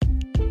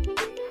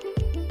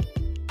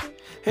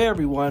Hey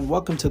everyone,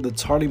 welcome to the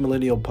Tardy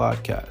Millennial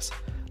Podcast.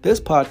 This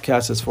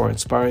podcast is for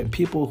inspiring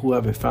people who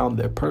haven't found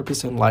their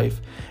purpose in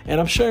life, and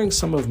I'm sharing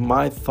some of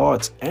my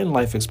thoughts and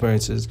life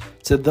experiences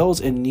to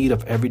those in need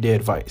of everyday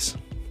advice.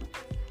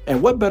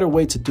 And what better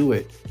way to do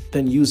it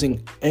than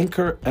using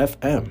Anchor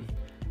FM?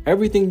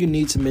 Everything you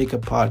need to make a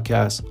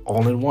podcast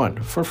all in one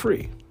for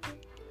free.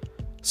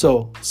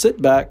 So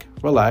sit back,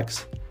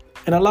 relax,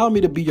 and allow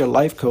me to be your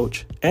life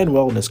coach and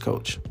wellness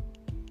coach.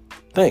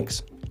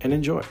 Thanks and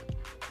enjoy.